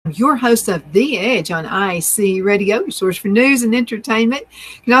your host of The Edge on IC Radio, your source for news and entertainment.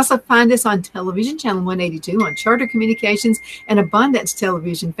 You can also find us on television, channel 182, on Charter Communications and Abundance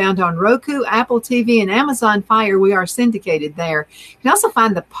Television, found on Roku, Apple TV, and Amazon Fire. We are syndicated there. You can also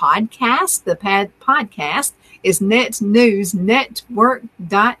find the podcast. The podcast is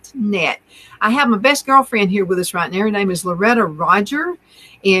netnewsnetwork.net. I have my best girlfriend here with us right now. Her name is Loretta Roger.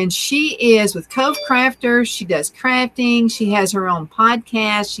 And she is with Cove Crafters. She does crafting. She has her own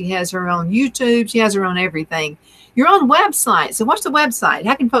podcast. She has her own YouTube. She has her own everything. Your own website. So what's the website?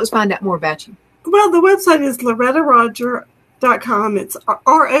 How can folks find out more about you? Well, the website is lorettaroger.com. It's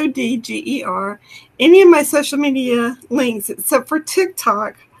RODGER. Any of my social media links, except for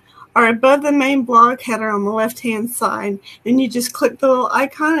TikTok, are above the main blog header on the left-hand side. And you just click the little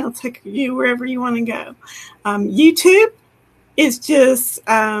icon. It'll take you wherever you want to go. YouTube. It's just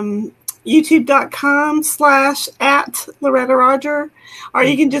youtube.com/@Loretta Roger, or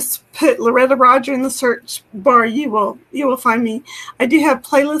you can just put Loretta Roger in the search bar. You will find me. I do have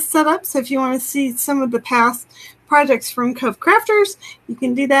playlists set up, so if you want to see some of the past projects from Cove Crafters, you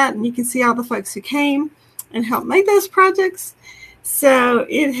can do that, and you can see all the folks who came and helped make those projects. So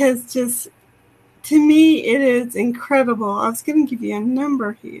it has just, to me, it is incredible. I was going to give you a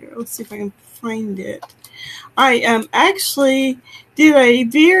number here. Let's see if I can find it. I actually did a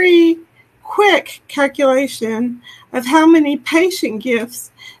very quick calculation of how many patient gifts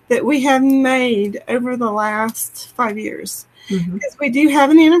that we have made over the last 5 years. Mm-hmm. Because we do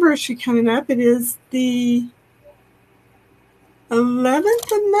have an anniversary coming up. It is the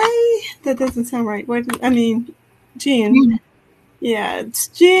 11th of May. That doesn't sound right. June. Mm-hmm. Yeah, it's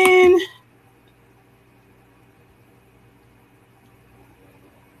June.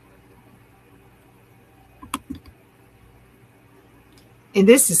 And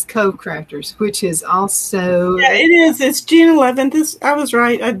this is Cove Crafters, which is also... Yeah, it is. It's June 11th. I was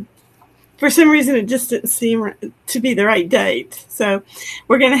right. For some reason, it just didn't seem to be the right date. So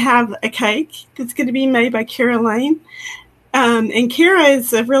we're going to have a cake that's going to be made by Kara Lane. And Kara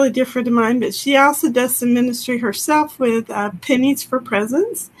is a really dear friend of mine, but she also does some ministry herself with pennies for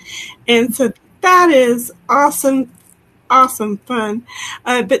presents. And so that is awesome, awesome fun.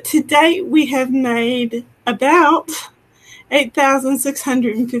 But to date, we have made about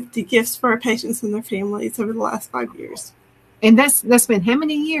 8,650 gifts for our patients and their families over the last 5 years. And that's been how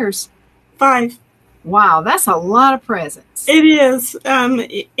many years? 5. Wow, that's a lot of presents. It is.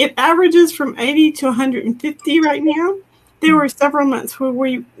 It averages from 80 to 150 right now. There were several months where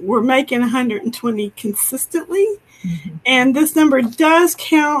we were making 120 consistently. Mm-hmm. And this number does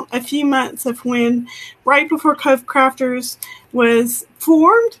count a few months of when, right before Cove Crafters was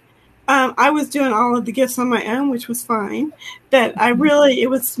formed, I was doing all of the gifts on my own, which was fine. But it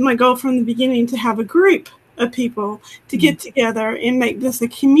was my goal from the beginning to have a group of people to get together and make this a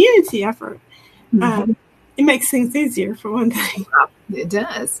community effort. Mm-hmm. It makes things easier, for one thing. It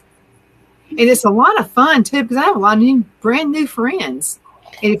does. And it's a lot of fun, too, because I have a lot of brand new friends.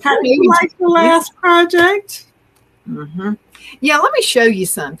 And if How do you like the last project? Mm-hmm. Yeah, let me show you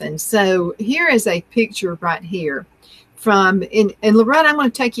something. So here is a picture right here. And Loretta, I'm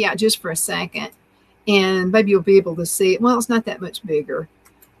going to take you out just for a second, and maybe you'll be able to see it. Well, it's not that much bigger.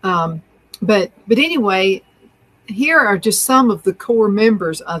 But anyway, here are just some of the core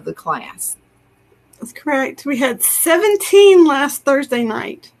members of the class. That's correct. We had 17 last Thursday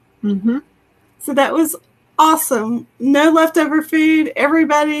night. Mm-hmm. So that was awesome. No leftover food.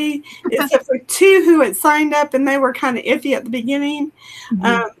 Everybody, except for 2 who had signed up, and they were kind of iffy at the beginning.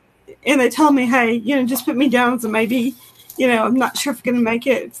 Mm-hmm. And they told me, hey, just put me down as a maybe. I'm not sure if I'm going to make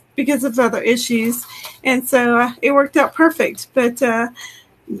it because of other issues. And so it worked out perfect. But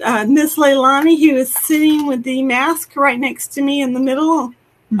Miss Leilani, who is sitting with the mask right next to me in the middle,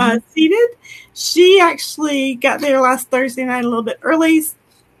 seated, she actually got there last Thursday night a little bit early.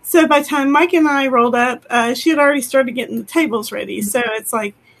 So by the time Mike and I rolled up, she had already started getting the tables ready. So it's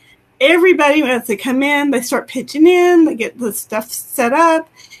like everybody, as they come in, they start pitching in, they get the stuff set up.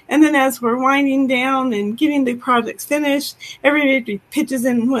 And then as we're winding down and getting the projects finished, everybody pitches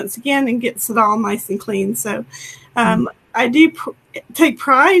in once again and gets it all nice and clean. So I do take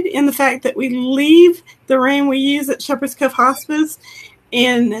pride in the fact that we leave the room we use at Shepherd's Cove Hospice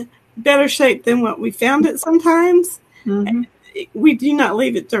in better shape than what we found it sometimes. Mm-hmm. We do not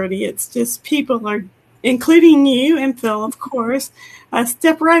leave it dirty. It's just people are, including you and Phil, of course,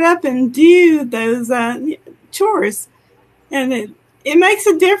 step right up and do those chores. And it makes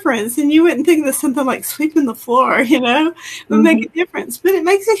a difference. And you wouldn't think that something like sweeping the floor, would make a difference. But it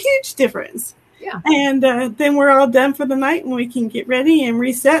makes a huge difference. Yeah. And then we're all done for the night and we can get ready and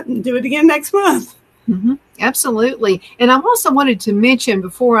reset and do it again next month. Mm-hmm. Absolutely. And I also wanted to mention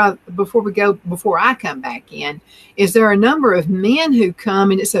before I come back in, is there are a number of men who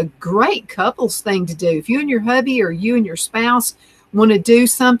come, and it's a great couples thing to do. If you and your hubby or you and your spouse want to do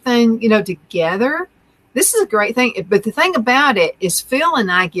something, together, this is a great thing. But the thing about it is Phil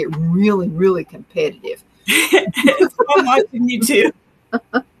and I get really, really competitive. I'm watching you too.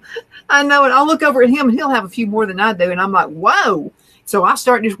 I know it. I'll look over at him and he'll have a few more than I do. And I'm like, whoa. So I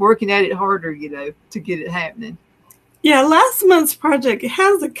start just working at it harder, to get it happening. Yeah, last month's project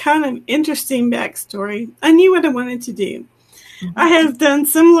has a kind of interesting backstory. I knew what I wanted to do. Mm-hmm. I have done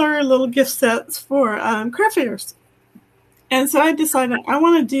similar little gift sets for craft fairs. And so I decided I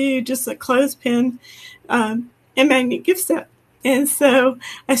want to do just a clothespin and magnet gift set. And so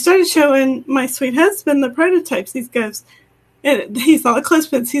I started showing my sweet husband the prototypes. He goes, and he saw the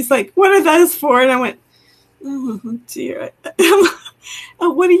clothespins. He's like, what are those for? And I went, oh, dear.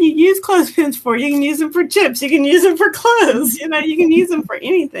 What do you use clothespins for? You can use them for chips. You can use them for clothes. You can use them for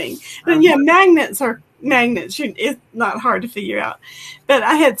anything. And yeah, magnets are magnets. It's not hard to figure out. But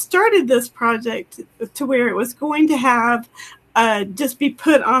I had started this project to where it was going to have just be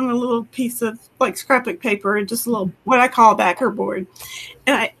put on a little piece of like scrapbook paper, just a little, what I call a backer board.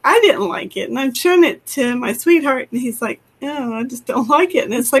 And I didn't like it. And I'm showing it to my sweetheart, and he's like, oh, I just don't like it.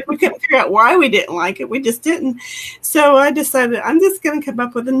 And it's like we couldn't figure out why we didn't like it. We just didn't. So I decided I'm just going to come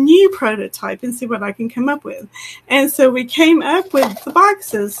up with a new prototype and see what I can come up with. And so we came up with the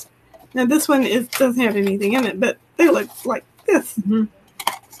boxes. Now this one doesn't have anything in it, but they look like this. Mm-hmm.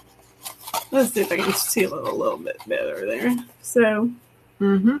 Let's see if I can seal it a little bit better there. So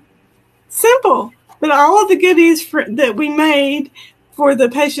simple, but all of the goodies that we made for the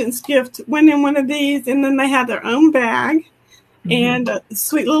patient's gift went in one of these, and then they had their own bag and a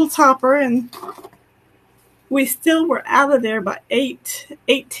sweet little topper, and we still were out of there by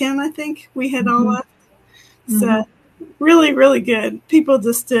 8:10, I think we had all left. So really, really good. People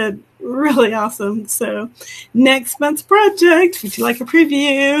just did really awesome. So next month's project, would you like a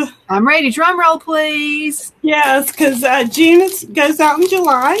preview? I'm ready. Drum roll, please. Yes, because June goes out in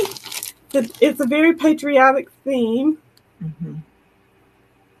July. It's a very patriotic theme.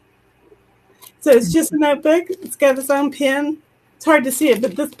 So it's just a notebook. It's got its own pen. It's hard to see it,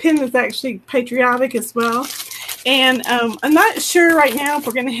 but this pen is actually patriotic as well. And I'm not sure right now if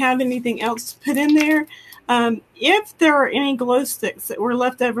we're going to have anything else to put in there. If there are any glow sticks that were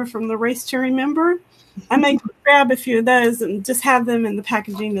left over from the Race to Remember, I may grab a few of those and just have them in the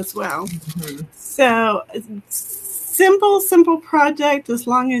packaging as well. So simple project as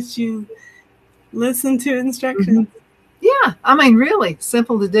long as you listen to instructions. Yeah, I mean, really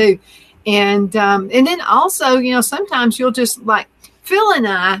simple to do. And then also, sometimes you'll just like Phil and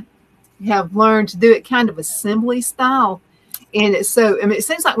I have learned to do it kind of assembly style. And it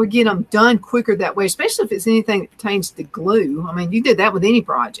seems like we get them done quicker that way, especially if it's anything that pertains to glue. I mean, you did that with any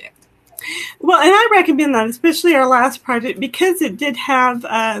project. Well, and I recommend that, especially our last project, because it did have,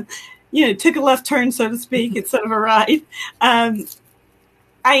 took a left turn, so to speak, instead of a right.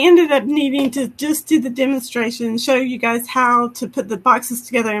 I ended up needing to just do the demonstration and show you guys how to put the boxes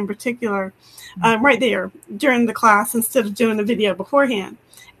together in particular right there during the class instead of doing a video beforehand.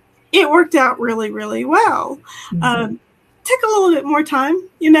 It worked out really, really well. Took a little bit more time,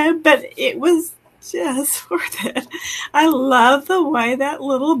 but it was just worth it. I love the way that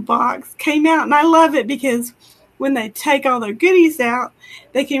little box came out, and I love it because when they take all their goodies out,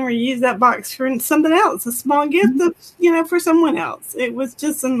 they can reuse that box for something else, a small gift, for someone else. It was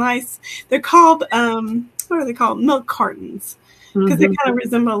just a nice, they're called, what are they called? Milk cartons, because they kind of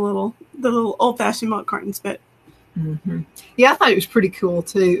resemble the little old-fashioned milk cartons, but. Yeah, I thought it was pretty cool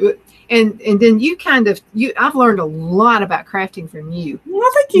too. And then I've learned a lot about crafting from you. Well,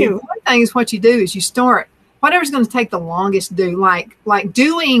 thank you. One thing is what you do is you start whatever's going to take the longest to do. Like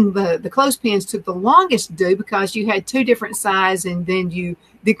doing the clothespins took the longest to do because you had two different sizes, and then you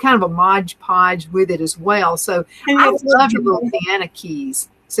did kind of a Mod Podge with it as well. So I love your little piano keys.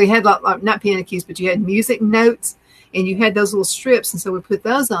 So you had like not piano keys, but you had music notes, and you had those little strips, and so we put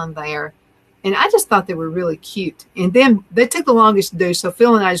those on there. And I just thought they were really cute. And then they took the longest to do. So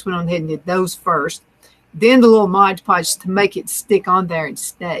Phil and I just went on ahead and did those first. Then the little Mod Podge to make it stick on there and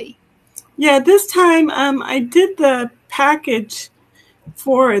stay. Yeah, this time I did the package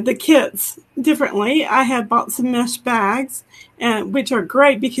for the kits differently. I had bought some mesh bags, which are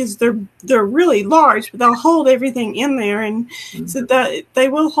great because they're really large, but they'll hold everything in there. And so that they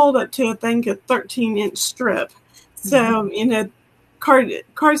will hold up to, I think, a 13-inch strip. So,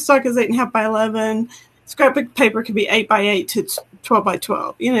 cardstock is 8.5 by 11. Scrapbook paper could be 8 by 8 to 12 by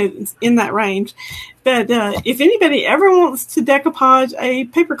 12, in that range. But if anybody ever wants to decoupage a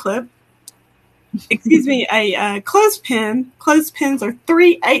paper clip, a clothespin. Clothespins are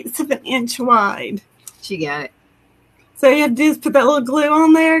 3/8 of an inch wide. She got it. So you have to do is put that little glue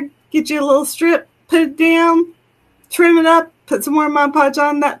on there, get you a little strip, put it down, trim it up, put some more Mod Podge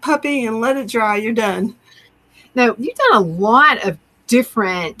on that puppy, and let it dry. You're done. Now, you've done a lot of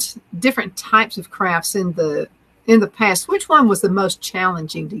different types of crafts in the past. Which one was the most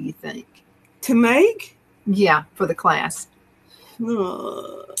challenging, do you think? To make? Yeah, for the class.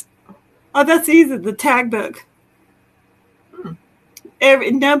 Oh, that's easy. The tag book.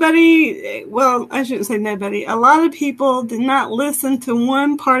 Nobody, well, I shouldn't say nobody. A lot of people did not listen to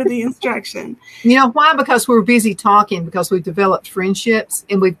one part of the instruction. You know why? Because we're busy talking, because we've developed friendships,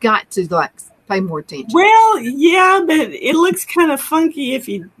 and we've got to pay more attention. Well, yeah, but it looks kind of funky if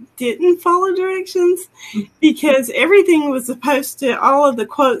you didn't follow directions, because everything was supposed to, all of the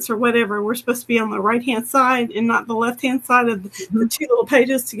quotes or whatever were supposed to be on the right-hand side and not the left-hand side of the two little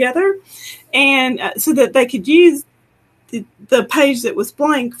pages together, and so that they could use the page that was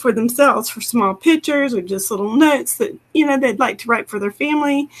blank for themselves for small pictures or just little notes that, they'd like to write for their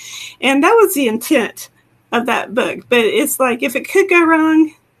family. And that was the intent of that book. But it's like, if it could go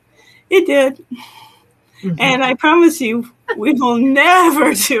wrong, it did. Mm-hmm. And I promise you, we will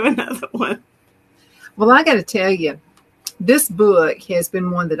never do another one. Well, I got to tell you, this book has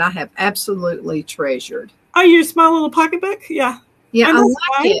been one that I have absolutely treasured. Oh, your small little pocketbook? Yeah. Yeah, I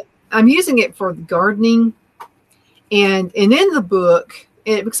like it. I'm using it for gardening. And in the book,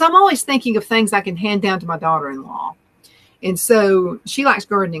 because I'm always thinking of things I can hand down to my daughter-in-law. And so she likes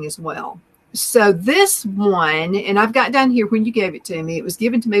gardening as well. So this one, and I've got down here when you gave it to me, it was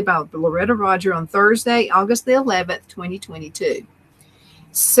given to me by Loretta Roger on Thursday, August the 11th, 2022.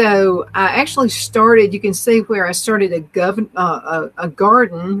 So I actually started, you can see where I started a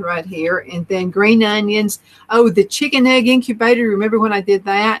garden right here, and then green onions. Oh, the chicken egg incubator. Remember when I did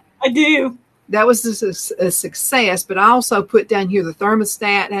that? I do. That was a success, but I also put down here the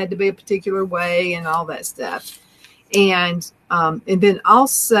thermostat had to be a particular way and all that stuff. And then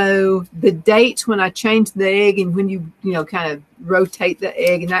also the dates when I changed the egg and when you kind of rotate the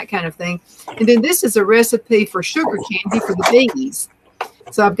egg and that kind of thing. And then this is a recipe for sugar candy for the bees.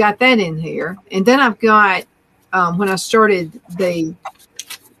 So I've got that in here. And then I've got, when I started the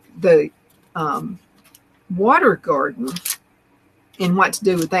water garden, and what to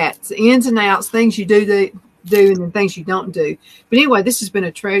do with that. It's the ins and outs, things you do and then things you don't do. But anyway, this has been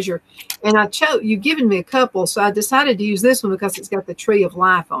a treasure. And you've given me a couple, so I decided to use this one because it's got the tree of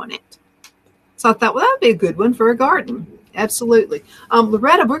life on it. So I thought, well, that would be a good one for a garden. Absolutely.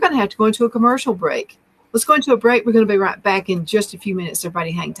 Loretta, we're going to have to go into a commercial break. Let's go into a break. We're going to be right back in just a few minutes. Everybody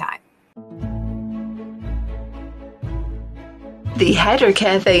hang tight. The Hatter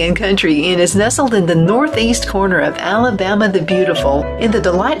Cafe and Country Inn is nestled in the northeast corner of Alabama the Beautiful in the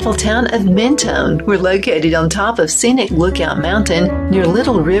delightful town of Mentone. We're located on top of scenic Lookout Mountain near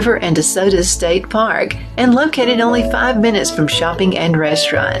Little River and DeSoto State Park and located only 5 minutes from shopping and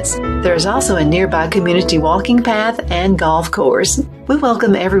restaurants. There is also a nearby community walking path and golf course. We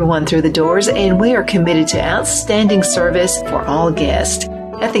welcome everyone through the doors and we are committed to outstanding service for all guests.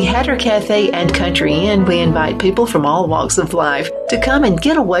 At the Hatter Cafe and Country Inn, we invite people from all walks of life to come and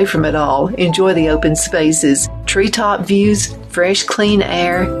get away from it all, enjoy the open spaces, treetop views, fresh, clean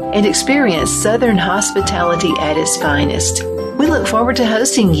air, and experience Southern hospitality at its finest. We look forward to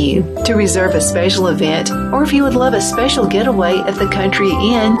hosting you. To reserve a special event, or if you would love a special getaway at the Country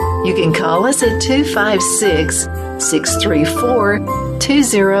Inn, you can call us at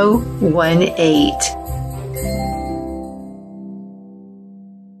 256-634-2018.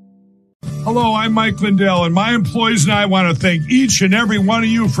 Hello, I'm Mike Lindell, and my employees and I want to thank each and every one of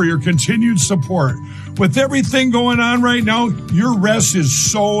you for your continued support. With everything going on right now, your rest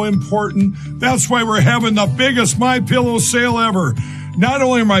is so important. That's why we're having the biggest MyPillow sale ever. Not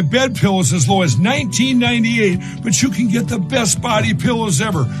only are my bed pillows as low as $19.98, but you can get the best body pillows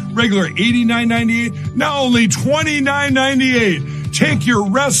ever. Regular $89.98, now only $29.98. Take your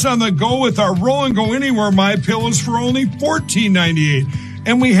rest on the go with our Roll and Go Anywhere MyPillows for only $14.98.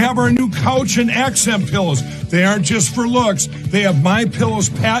 And we have our new couch and accent pillows. They aren't just for looks. They have MyPillow's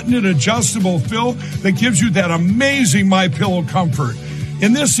patented adjustable fill that gives you that amazing MyPillow comfort.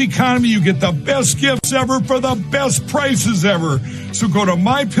 In this economy, you get the best gifts ever for the best prices ever. So go to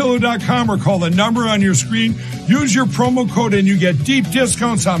MyPillow.com or call the number on your screen. Use your promo code and you get deep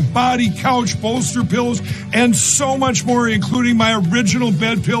discounts on body, couch, bolster pillows, and so much more, including my original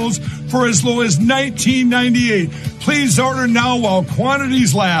bed pillows for as low as $19.98. Please order now while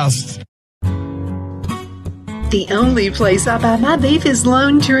quantities last. The only place I buy my beef is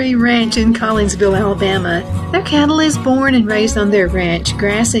Lone Tree Ranch in Collinsville, Alabama. Their cattle is born and raised on their ranch,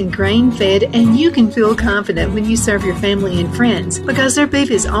 grass and grain fed, and you can feel confident when you serve your family and friends because their beef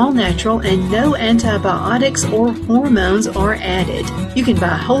is all natural and no antibiotics or hormones are added. You can buy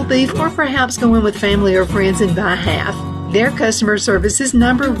whole beef or perhaps go in with family or friends and buy half. Their customer service is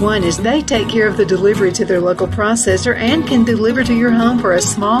number one as they take care of the delivery to their local processor and can deliver to your home for a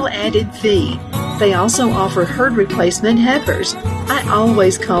small added fee. They also offer herd replacement heifers. I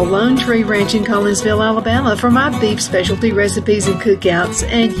always call Lone Tree Ranch in Collinsville, Alabama for my beef specialty recipes and cookouts,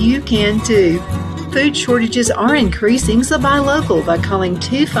 and you can too. Food shortages are increasing, so buy local by calling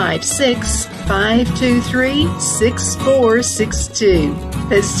 256-523-6462.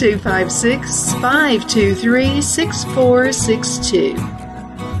 That's 256-523-6462.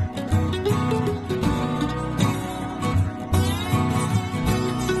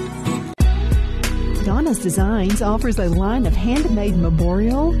 Donna's Designs offers a line of handmade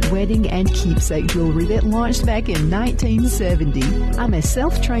memorial, wedding, and keepsake jewelry that launched back in 1970. I'm a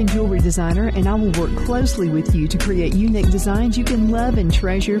self-trained jewelry designer, and I will work closely with you to create unique designs you can love and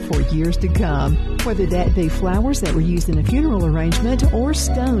treasure for years to come. Whether that be flowers that were used in a funeral arrangement or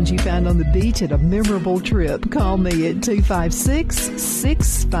stones you found on the beach at a memorable trip, call me at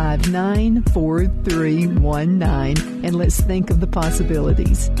 256-659-4319, and let's think of the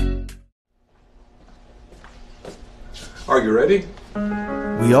possibilities. Are you ready?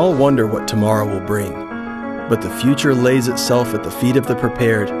 We all wonder what tomorrow will bring, but the future lays itself at the feet of the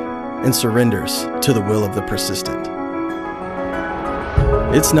prepared and surrenders to the will of the persistent.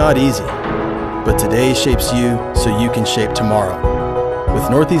 It's not easy, but today shapes you so you can shape tomorrow. With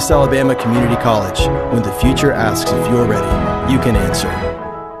Northeast Alabama Community College, when the future asks if you're ready, you can answer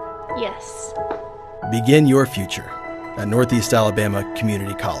yes. Begin your future at Northeast Alabama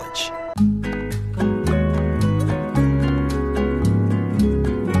Community College.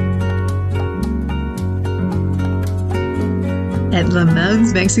 At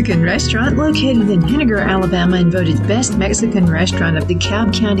Lamone's Mexican Restaurant, located in Henniger, Alabama, and voted Best Mexican Restaurant of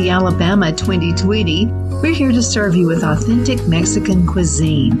DeKalb County, Alabama 2020, we're here to serve you with authentic Mexican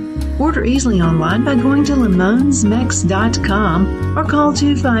cuisine. Order easily online by going to lamonsmex.com or call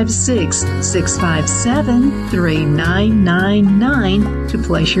 256-657-3999 to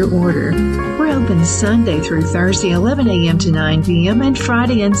place your order. We're open Sunday through Thursday, 11 a.m. to 9 p.m., and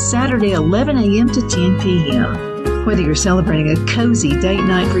Friday and Saturday, 11 a.m. to 10 p.m. Whether you're celebrating a cozy date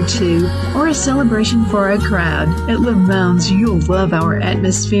night for two or a celebration for a crowd, at Lamone's you'll love our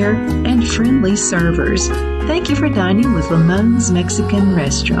atmosphere and friendly servers. Thank you for dining with Lamone's Mexican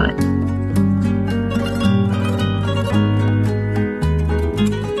Restaurant.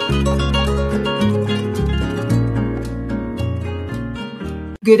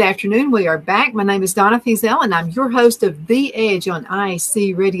 Good afternoon. We are back. My name is Donna Feazell, and I'm your host of The Edge on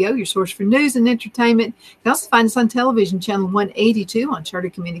IC Radio, your source for news and entertainment. You can also find us on television, channel 182 on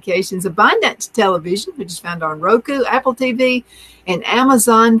Charter Communications, Abundance Television, which is found on Roku, Apple TV, and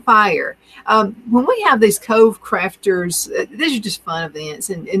Amazon Fire. When we have these Cove Crafters, these are just fun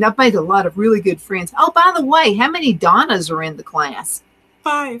events, and I've made a lot of really good friends. Oh, by the way, how many Donnas are in the class?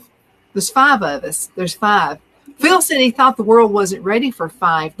 5. There's 5 of us. There's 5. Phil said he thought the world wasn't ready for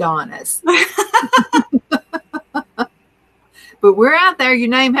 5 Donnas. But we're out there. Your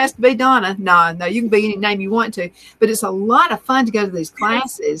name has to be Donna. No, you can be any name you want to. But it's a lot of fun to go to these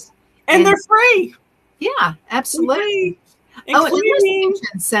classes. And they're free. Yeah, absolutely. Oh, and let's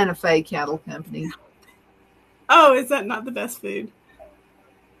mention Santa Fe Cattle Company. Oh, is that not the best food?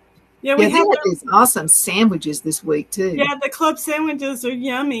 Yeah, we had these awesome sandwiches this week, too. Yeah, the club sandwiches are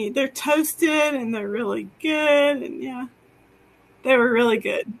yummy. They're toasted, and they're really good. And, yeah, they were really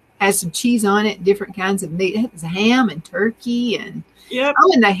good. Had some cheese on it, different kinds of meat. It was ham and turkey. And yep.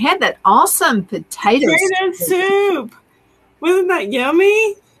 Oh, and they had that awesome potato soup. Wasn't that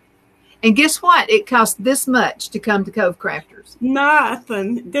yummy? And guess what? It cost this much to come to Cove Crafters.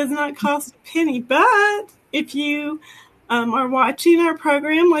 Nothing. It does not cost a penny. But if you are watching our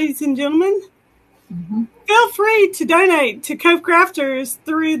program, ladies and gentlemen, feel free to donate to Cove Crafters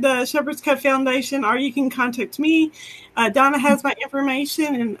through the Shepherd's Cove Foundation, or you can contact me. Donna has my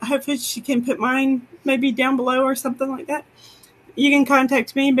information, and hopefully she can put mine maybe down below or something like that. You can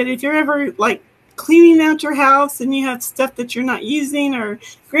contact me, but if you're ever like cleaning out your house and you have stuff that you're not using or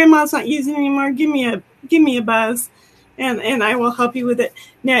grandma's not using anymore, give me a buzz. And I will help you with it.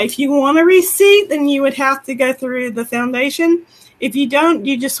 Now, if you want a receipt, then you would have to go through the foundation. If you don't,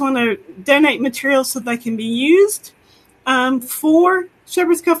 you just want to donate materials so they can be used. For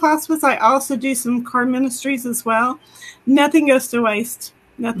Shepherd's Cove Hospice, I also do some car ministries as well. Nothing goes to waste.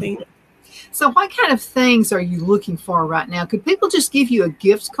 Nothing. So what kind of things are you looking for right now? Could people just give you a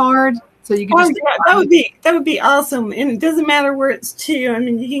gift card so you can just that would be awesome. And it doesn't matter where it's to. I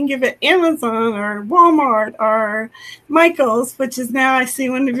mean, you can give it Amazon or Walmart or Michael's, which is now I see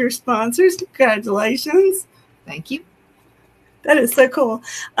one of your sponsors. Congratulations. Thank you. That is so cool.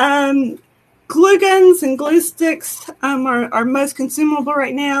 Glue guns and glue sticks are most consumable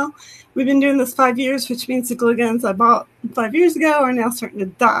right now. We've been doing this 5 years, which means the glue guns I bought 5 years ago are now starting to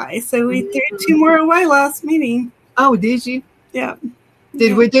die. So we threw 2 more away last meeting. Oh, did you? Yeah.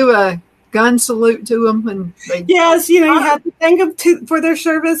 Did we do a gun salute to them? And yes, you have to thank them for their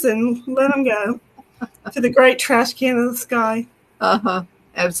service and let them go to the great trash can of the sky.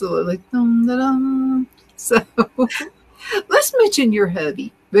 Absolutely. Dun, dun, dun. So let's mention your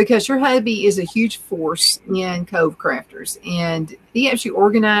hubby, because your hubby is a huge force in Cove Crafters, and he actually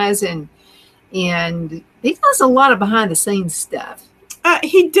organizes and he does a lot of behind the scenes stuff.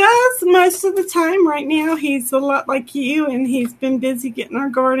 He does most of the time. Right now, he's a lot like you, and he's been busy getting our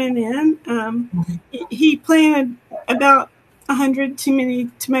garden in. He planted about 100 too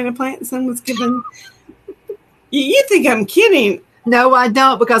many tomato plants and was given. You think I'm kidding? No, I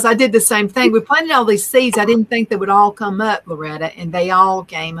don't, because I did the same thing. We planted all these seeds. I didn't think they would all come up, Loretta, and they all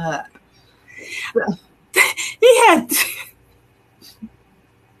came up. So.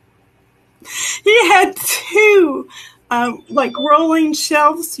 He had 2 like rolling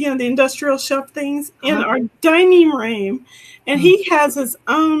shelves, the industrial shelf things in our dining room, and he has his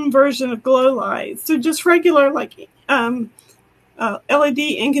own version of glow lights. So just regular LED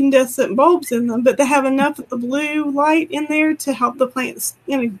incandescent bulbs in them, but they have enough of the blue light in there to help the plants,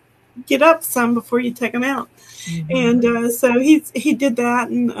 get up some before you take them out. And so he did that,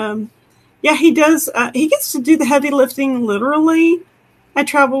 and he does. He gets to do the heavy lifting literally. I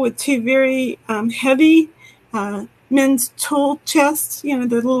travel with 2 very heavy men's tool chests, the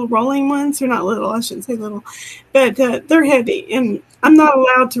little rolling ones. They're not little, I shouldn't say little, but they're heavy, and I'm not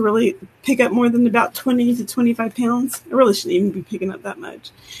allowed to really pick up more than about 20 to 25 pounds. I really shouldn't even be picking up that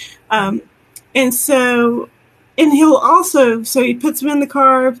much. And he'll also, so he puts them in the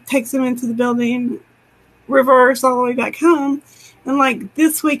car, takes them into the building, reverse all the way back home. And like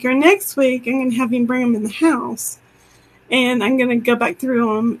this week or next week, I'm going to have him bring them in the house. And I'm going to go back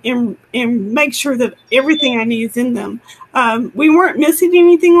through them and make sure that everything I need is in them. We weren't missing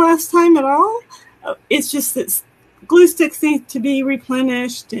anything last time at all. It's just that glue sticks need to be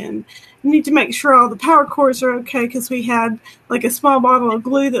replenished, and you need to make sure all the power cords are okay, because we had like a small bottle of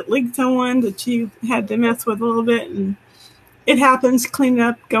glue that leaked on one that you had to mess with a little bit, and it happens. Clean it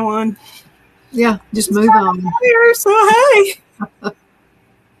up, go on. Yeah, just move on. Here, so hey.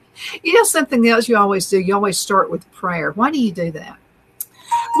 Something else you always do, you always start with prayer. Why do you do that?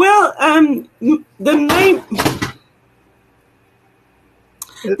 Well, the name,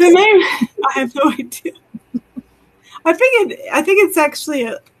 I have no idea. I think it's actually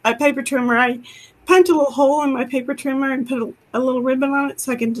a paper trimmer. I punch a little hole in my paper trimmer and put a little ribbon on it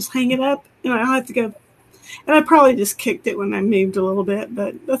so I can just hang it up, and I don't have to go. And I probably just kicked it when I moved a little bit,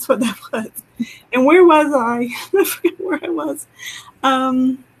 but that's what that was. And where was I? I forget where I was.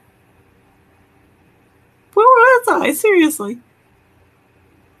 Where was I? Seriously.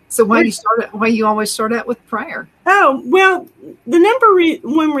 So why you always start out with prayer? Oh, well, the number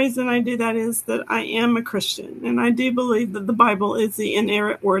one reason I do that is that I am a Christian, and I do believe that the Bible is the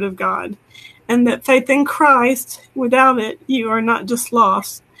inerrant word of God, and that faith in Christ, without it, you are not just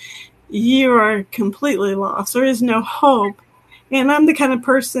lost. You are completely lost. There is no hope. And I'm the kind of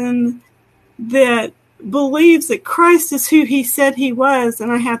person that believes that Christ is who he said he was,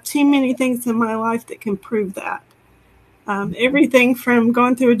 and I have too many things in my life that can prove that. Everything from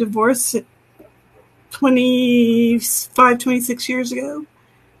going through a divorce 26 years ago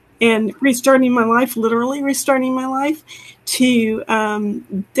and restarting my life, literally restarting my life, to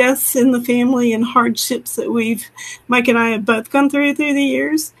deaths in the family and hardships that Mike and I have both gone through the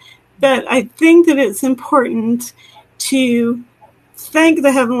years. But I think that it's important to thank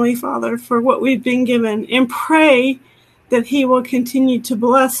the Heavenly Father for what we've been given and pray that he will continue to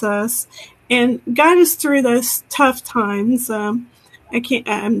bless us and guide us through those tough times. I'm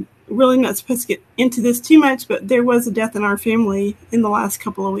really not supposed to get into this too much, but there was a death in our family in the last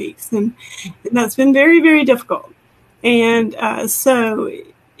couple of weeks, and that's been very, very difficult. And so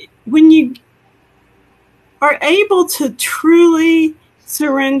when you are able to truly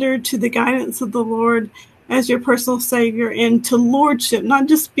surrender to the guidance of the Lord as your personal Savior and to Lordship, not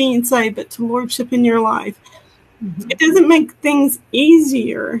just being saved, but to Lordship in your life, it doesn't make things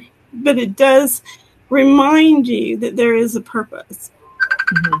easier, but it does remind you that there is a purpose.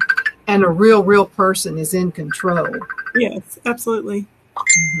 And a real person is in control. Yes, absolutely.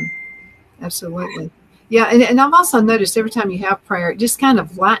 Absolutely. Yeah, and I've also noticed every time you have prayer, it just kind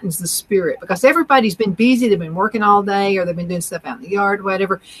of lightens the spirit because everybody's been busy. They've been working all day or they've been doing stuff out in the yard,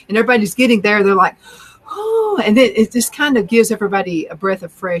 whatever. And everybody's getting there. They're like, oh, and then it just kind of gives everybody a breath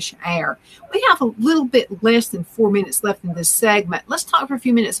of fresh air. We have a little bit less than 4 minutes left in this segment. Let's talk for a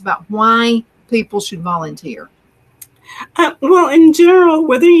few minutes about why people should volunteer. Well, in general,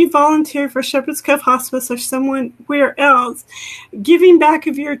 whether you volunteer for Shepherd's Cove Hospice or somewhere else, giving back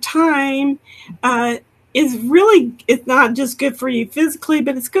of your time it's not just good for you physically,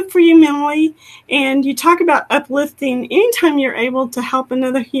 but it's good for you mentally. And you talk about uplifting. Anytime you're able to help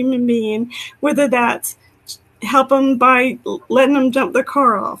another human being, whether that's help them by letting them jump their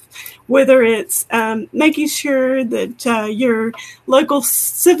car off, whether it's making sure that your local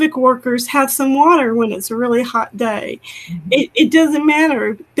civic workers have some water when it's a really hot day. It doesn't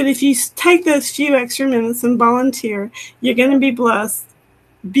matter. But if you take those few extra minutes and volunteer, you're going to be blessed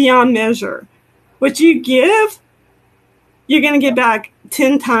beyond measure. What you give, you're going to get back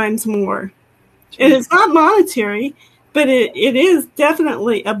 10 times more. And it's not monetary, but it is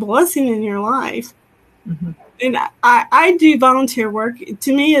definitely a blessing in your life. Mm-hmm. And I do volunteer work.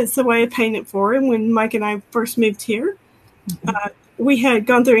 To me, it's the way of paying it forward. When Mike and I first moved here, we had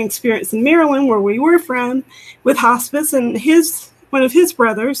gone through an experience in Maryland where we were from with hospice, and one of his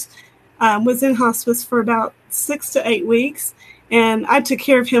brothers was in hospice for about 6 to 8 weeks. And I took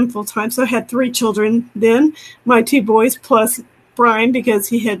care of him full time. So I had 3 children then, my 2 boys plus Brian, because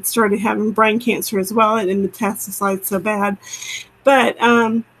he had started having brain cancer as well and it metastasized so bad. But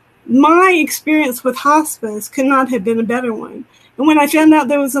my experience with hospice could not have been a better one. And when I found out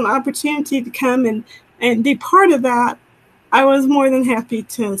there was an opportunity to come and be part of that, I was more than happy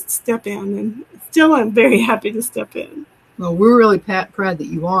to step in, and still I'm very happy to step in. Well, we're really proud that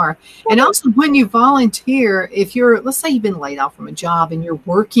you are. And also when you volunteer, if let's say you've been laid off from a job and you're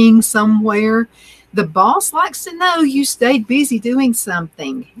working somewhere, the boss likes to know you stayed busy doing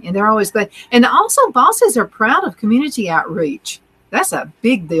something, and they're always glad. And also bosses are proud of community outreach. That's a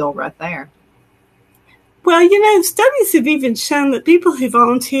big deal right there. Well, studies have even shown that people who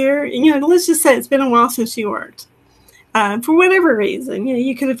volunteer, let's just say it's been a while since you worked. For whatever reason,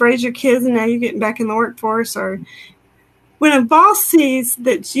 you could have raised your kids and now you're getting back in the workforce, or when a boss sees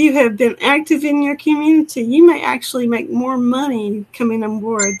that you have been active in your community, you may actually make more money coming on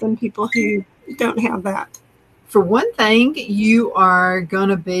board than people who don't have that. For one thing, you are going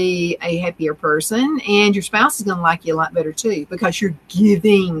to be a happier person, and your spouse is going to like you a lot better too, because you're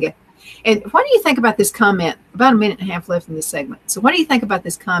giving. And what do you think about this comment? About a minute and a half left in this segment. So what do you think about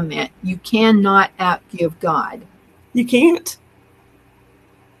this comment? You cannot outgive God. You can't.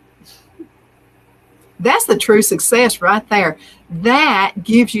 That's the true success right there. That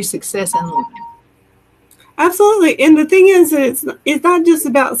gives you success in life. Absolutely. And the thing is that it's not just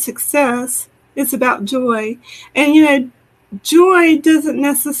about success. It's about joy. And, joy doesn't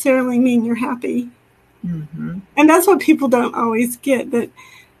necessarily mean you're happy. Mm-hmm. And that's what people don't always get. That,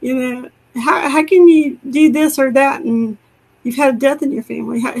 how can you do this or that and you've had a death in your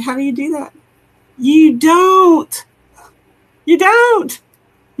family? How do you do that? You don't. You don't.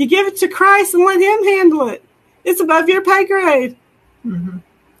 You give it to Christ and let him handle it. It's above your pay grade. Mm-hmm.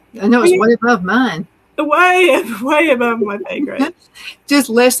 I know it's way above mine. Way above my pay grade. Just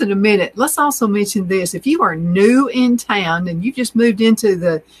less than a minute. Let's also mention this. If you are new in town and you've just moved into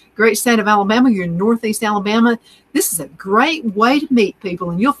the great state of Alabama, you're in Northeast Alabama, this is a great way to meet people,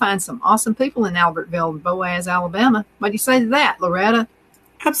 and you'll find some awesome people in Albertville and Boaz, Alabama. What do you say to that, Loretta?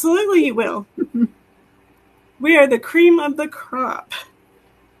 Absolutely you will. We are the cream of the crop.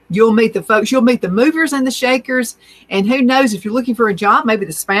 You'll meet the folks, you'll meet the movers and the shakers, and who knows, if you're looking for a job, maybe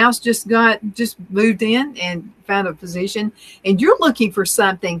the spouse just moved in and found a position, and you're looking for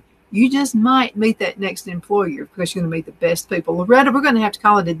something, you just might meet that next employer because you're going to meet the best people. Loretta, we're going to have to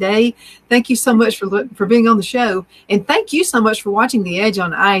call it a day. Thank you so much for being on the show, and thank you so much for watching The Edge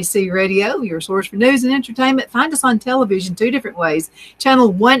on IAC Radio, your source for news and entertainment. Find us on television 2 different ways.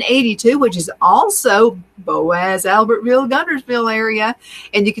 Channel 182, which is also Boaz, Albertville, Guntersville area,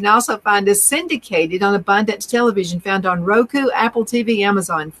 and you can also find us syndicated on Abundance Television, found on Roku, Apple TV,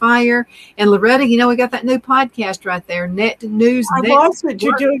 Amazon Fire. And Loretta, we got that new podcast right there, Net News. I watched it.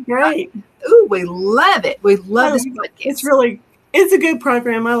 You're doing great. Ooh, we love it. We love this podcast. It's a good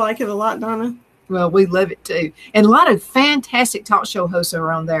program. I like it a lot, Donna. Well, we love it too. And a lot of fantastic talk show hosts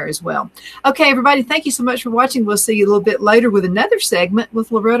are on there as well. Okay, everybody, thank you so much for watching. We'll see you a little bit later with another segment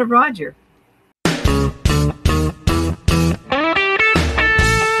with Loretta Roger.